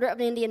northern border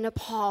of India and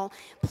Nepal.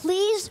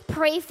 Please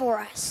pray for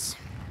us.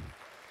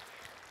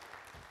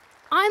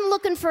 I'm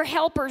looking for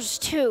helpers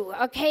too,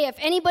 okay? If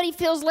anybody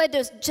feels led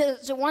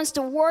wants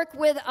to work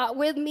with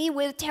me,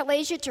 with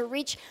Telesia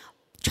to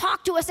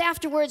talk to us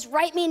afterwards,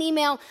 write me an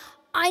email.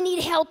 I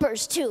need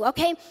helpers too,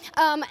 okay?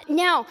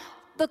 Now,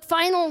 the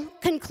final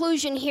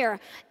conclusion here.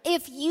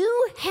 If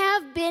you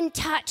have been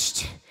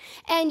touched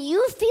and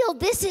you feel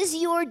this is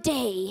your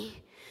day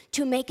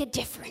to make a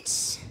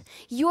difference,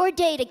 your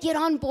day to get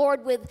on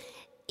board with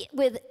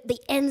the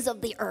ends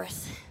of the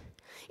earth,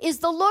 is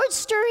the Lord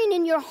stirring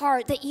in your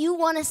heart that you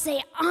want to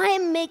say,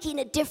 I'm making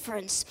a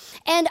difference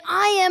and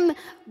I am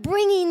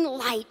bringing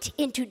light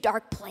into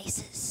dark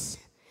places?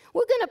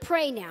 We're going to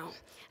pray now.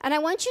 And I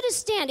want you to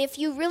stand if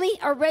you really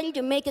are ready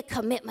to make a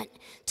commitment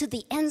to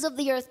the ends of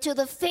the earth, to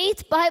the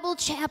Faith Bible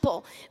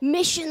Chapel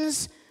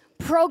missions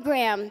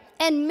program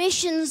and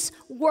missions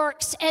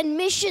works and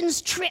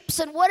missions trips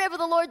and whatever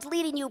the Lord's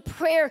leading you,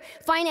 prayer,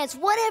 finance,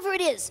 whatever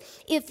it is.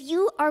 If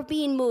you are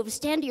being moved,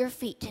 stand to your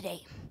feet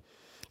today.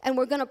 And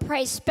we're going to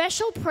pray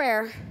special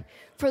prayer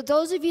for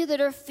those of you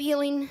that are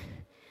feeling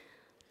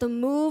the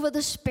move of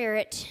the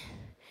Spirit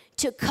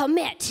to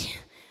commit.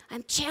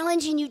 I'm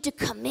challenging you to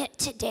commit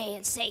today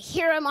and say,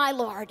 here am I,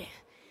 Lord.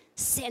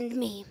 Send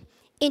me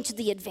into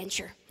the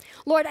adventure.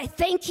 Lord, I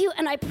thank you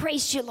and I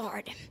praise you,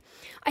 Lord.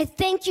 I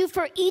thank you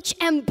for each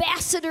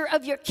ambassador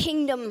of your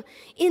kingdom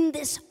in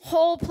this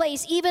whole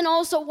place, even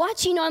also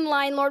watching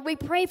online, Lord. We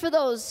pray for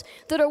those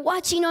that are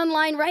watching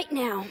online right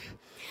now.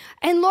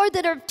 And Lord,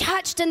 that are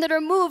touched and that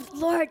are moved,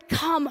 Lord,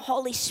 come,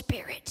 Holy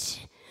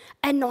Spirit,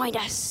 anoint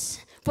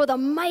us for the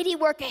mighty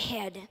work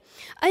ahead.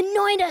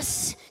 Anoint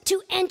us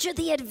to enter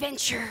the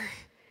adventure.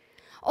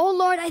 Oh,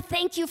 Lord, I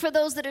thank you for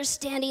those that are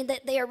standing,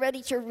 that they are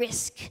ready to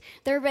risk.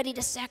 They're ready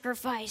to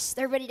sacrifice.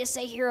 They're ready to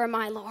say, here am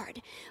I,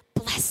 Lord.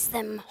 Bless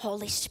them,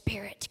 Holy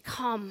Spirit.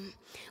 Come,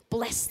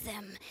 bless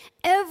them.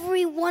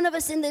 Every one of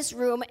us in this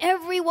room,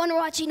 everyone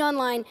watching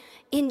online,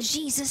 in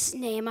Jesus'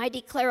 name, I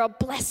declare a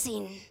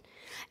blessing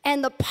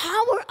and the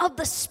power of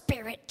the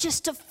Spirit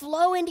just to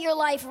flow into your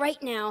life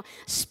right now.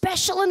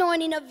 Special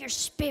anointing of your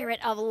Spirit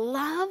of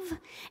love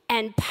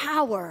and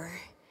power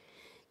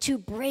to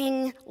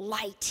bring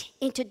light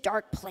into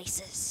dark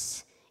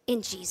places.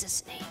 In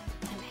Jesus' name,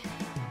 amen.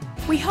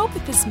 We hope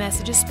that this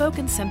message has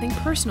spoken something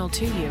personal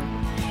to you.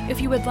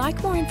 If you would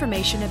like more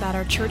information about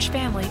our church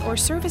family or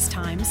service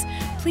times,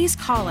 please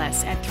call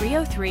us at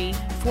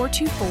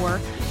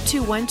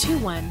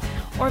 303-424-2121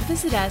 or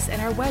visit us at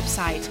our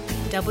website,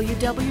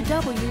 www.fbci.org.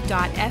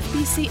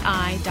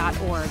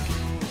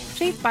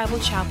 Faith Bible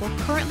Chapel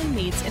currently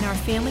meets in our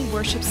Family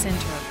Worship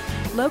Center,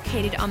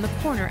 located on the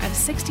corner of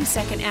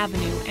 62nd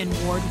Avenue and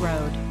Ward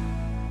Road.